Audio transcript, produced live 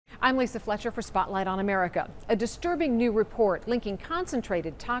I'm Lisa Fletcher for Spotlight on America. A disturbing new report linking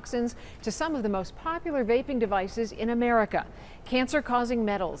concentrated toxins to some of the most popular vaping devices in America. Cancer-causing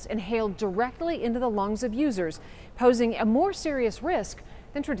metals inhaled directly into the lungs of users, posing a more serious risk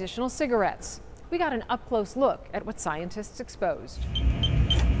than traditional cigarettes. We got an up-close look at what scientists exposed.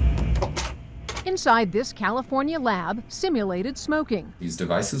 Inside this California lab, simulated smoking. These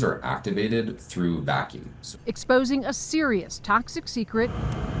devices are activated through vacuums, Exposing a serious toxic secret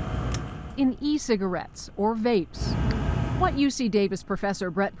in e-cigarettes or vapes. What UC Davis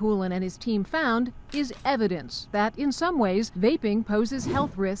professor Brett Poulin and his team found is evidence that in some ways vaping poses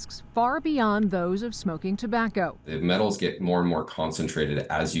health risks far beyond those of smoking tobacco. the metals get more and more concentrated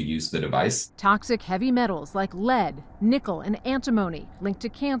as you use the device. Toxic heavy metals like lead, nickel, and antimony linked to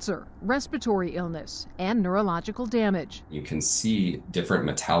cancer, respiratory illness, and neurological damage. You can see different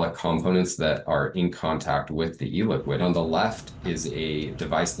metallic components that are in contact with the e-liquid. On the left is a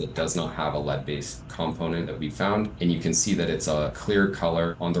device that does not have a lead-based component that we found, and you can see that it's a clear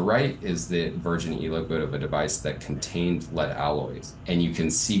color. On the right is the virgin e-liquid of a device that contained lead alloys, and you can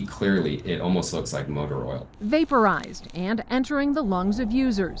see clearly it almost looks like motor oil. Vaporized and entering the lungs of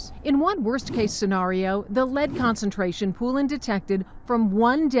users. In one worst-case scenario, the lead concentration Poulin detected from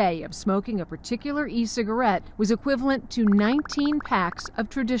 1 day of smoking a particular e-cigarette was equivalent to 19 packs of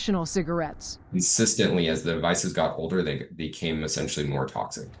traditional cigarettes. Consistently, as the devices got older, they became essentially more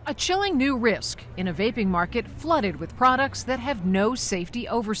toxic. A chilling new risk in a vaping market flooded with products that have no safety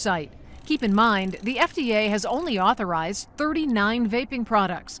oversight. Keep in mind, the FDA has only authorized 39 vaping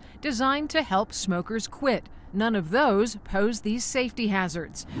products designed to help smokers quit. None of those pose these safety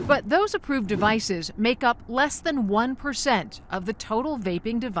hazards. But those approved devices make up less than 1% of the total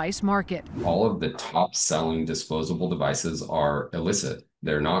vaping device market. All of the top-selling disposable devices are illicit.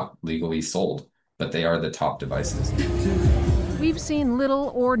 They're not legally sold, but they are the top devices. We've seen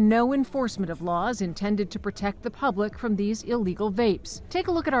little or no enforcement of laws intended to protect the public from these illegal vapes. Take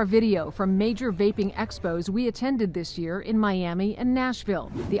a look at our video from major vaping expos we attended this year in Miami and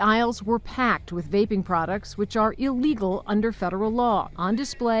Nashville. The aisles were packed with vaping products which are illegal under federal law, on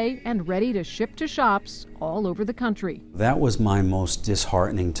display and ready to ship to shops all over the country. That was my most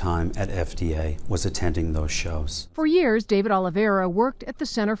disheartening time at FDA, was attending those shows. For years, David Oliveira worked at the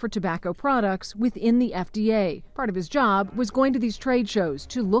Center for Tobacco Products within the FDA. Part of his job was going to these trade shows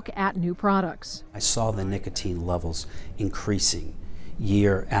to look at new products. I saw the nicotine levels increasing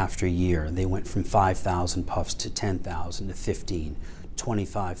year after year. They went from 5,000 puffs to 10,000 to 15,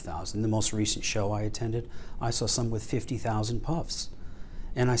 25,000. The most recent show I attended, I saw some with 50,000 puffs.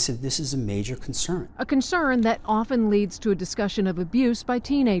 And I said, this is a major concern. A concern that often leads to a discussion of abuse by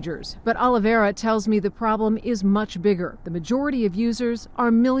teenagers. But Oliveira tells me the problem is much bigger. The majority of users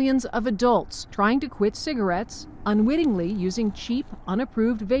are millions of adults trying to quit cigarettes, unwittingly using cheap,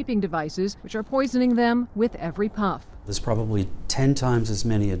 unapproved vaping devices, which are poisoning them with every puff. There's probably 10 times as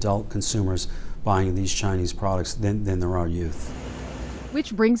many adult consumers buying these Chinese products than there are youth.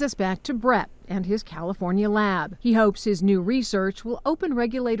 Which brings us back to Brett and his California lab. He hopes his new research will open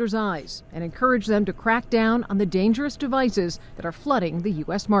regulators' eyes and encourage them to crack down on the dangerous devices that are flooding the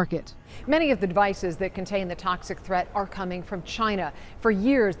U.S. market. Many of the devices that contain the toxic threat are coming from China. For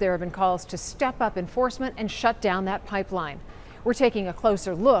years, there have been calls to step up enforcement and shut down that pipeline. We're taking a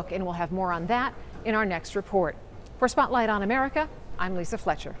closer look, and we'll have more on that in our next report. For Spotlight on America, I'm Lisa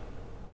Fletcher.